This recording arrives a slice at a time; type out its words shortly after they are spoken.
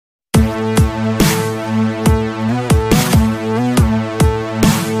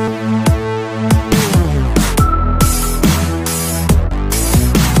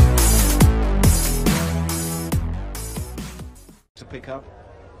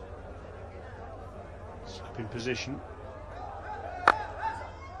Up in position.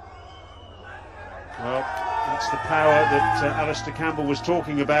 Well, that's the power that Alistair Campbell was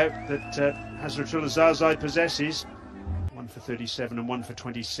talking about, that Hazrathullah Zazai possesses. 1 for 37 and 1 for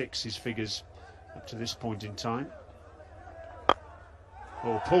 26, his figures up to this point in time.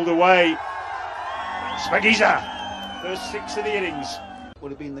 Oh, pulled away. Spagiza, first 6 of the innings.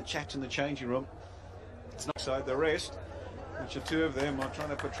 Would have been the chat in the changing room. It's not side the rest, which are 2 of them are trying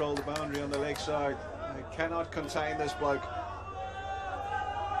to patrol the boundary on the leg side. They cannot contain this bloke.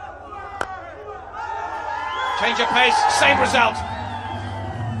 Change of pace, same result.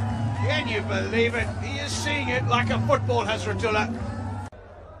 Can you believe it? He is seeing it like a football, Hazrathullah.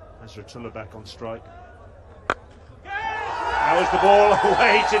 Hazrathullah back on strike. That was the ball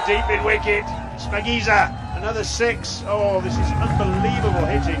away to deep in wicket. Spagiza, another 6. Oh, this is unbelievable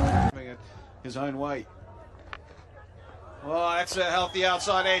hitting. His own way. Oh, that's a healthy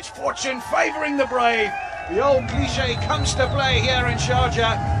outside edge. Fortune favouring the brave. The old cliche comes to play here in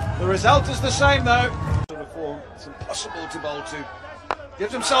Sharjah. The result is the same though. It's impossible to bowl to.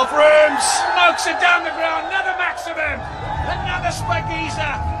 Gives himself room, smokes it down the ground. Another maximum, another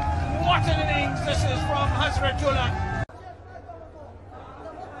Spagiza. What an innings this is from Hazrathullah.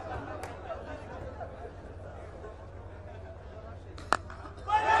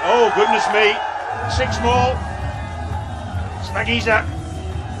 Oh, goodness me. 6 more. Spagiza.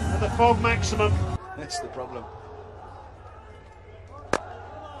 Another fog maximum. That's the problem.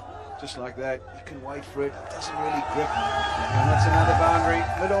 Just like that, you can wait for it. It doesn't really grip. And that's another boundary.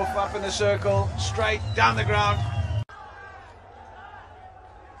 Mid-off up in the circle, straight down the ground.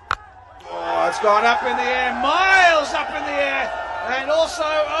 Oh, it's gone up in the air, miles up in the air, and also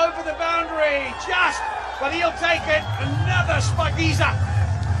over the boundary. Just, but he'll take it. Another Spagiza.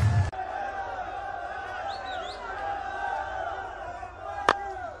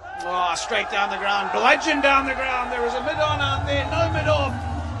 Oh, straight down the ground, bludgeon down the ground. There was a mid-on out there, no mid-off.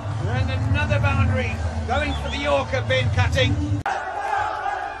 And another boundary, going for the Yorker, bin cutting.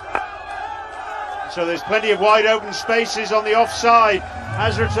 So there's plenty of wide open spaces on the offside.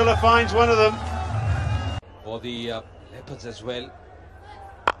 Hazrathullah finds one of them. For the Leopards as well.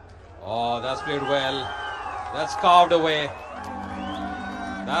 Oh, that's played well. That's carved away.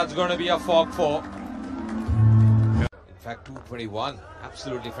 That's going to be a fog 4. In fact, 221.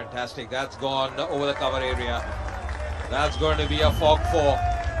 Absolutely fantastic. That's gone over the cover area. That's going to be a fog 4.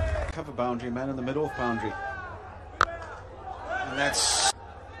 Cover boundary, man in the mid-off boundary. And that's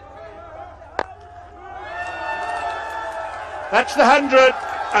the 100,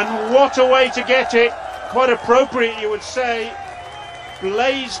 and what a way to get it. Quite appropriate, you would say.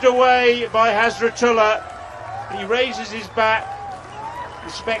 Blazed away by Hazrathullah. He raises his bat. The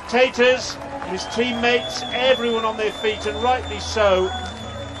spectators, his teammates, everyone on their feet, and rightly so.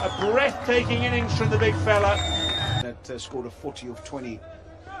 A breathtaking innings from the big fella. That scored a 40 of 20.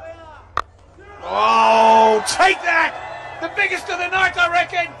 Oh, take that! The biggest of the night, I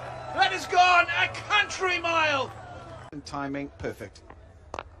reckon. That is gone a country mile. And timing, perfect.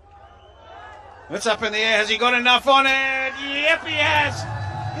 It's up in the air. Has he got enough on it? Yep, he has.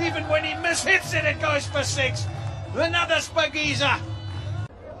 Even when he mishits it, it goes for 6. Another Spagiza.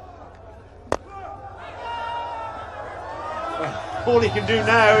 Well, all he can do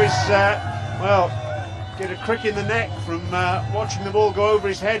now is, get a crick in the neck from watching the ball go over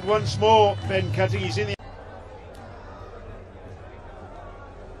his head once more. Ben Cutting, he's in the...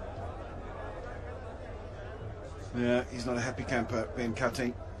 Yeah, he's not a happy camper, Ben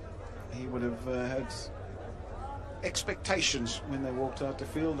Cutting. He would have had expectations when they walked out the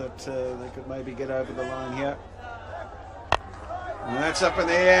field that they could maybe get over the line here. And that's up in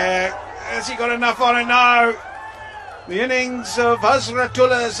the air. Has he got enough on it? No. The innings of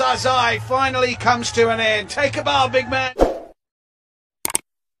Hazrathullah Zazai finally comes to an end. Take a bow, big man.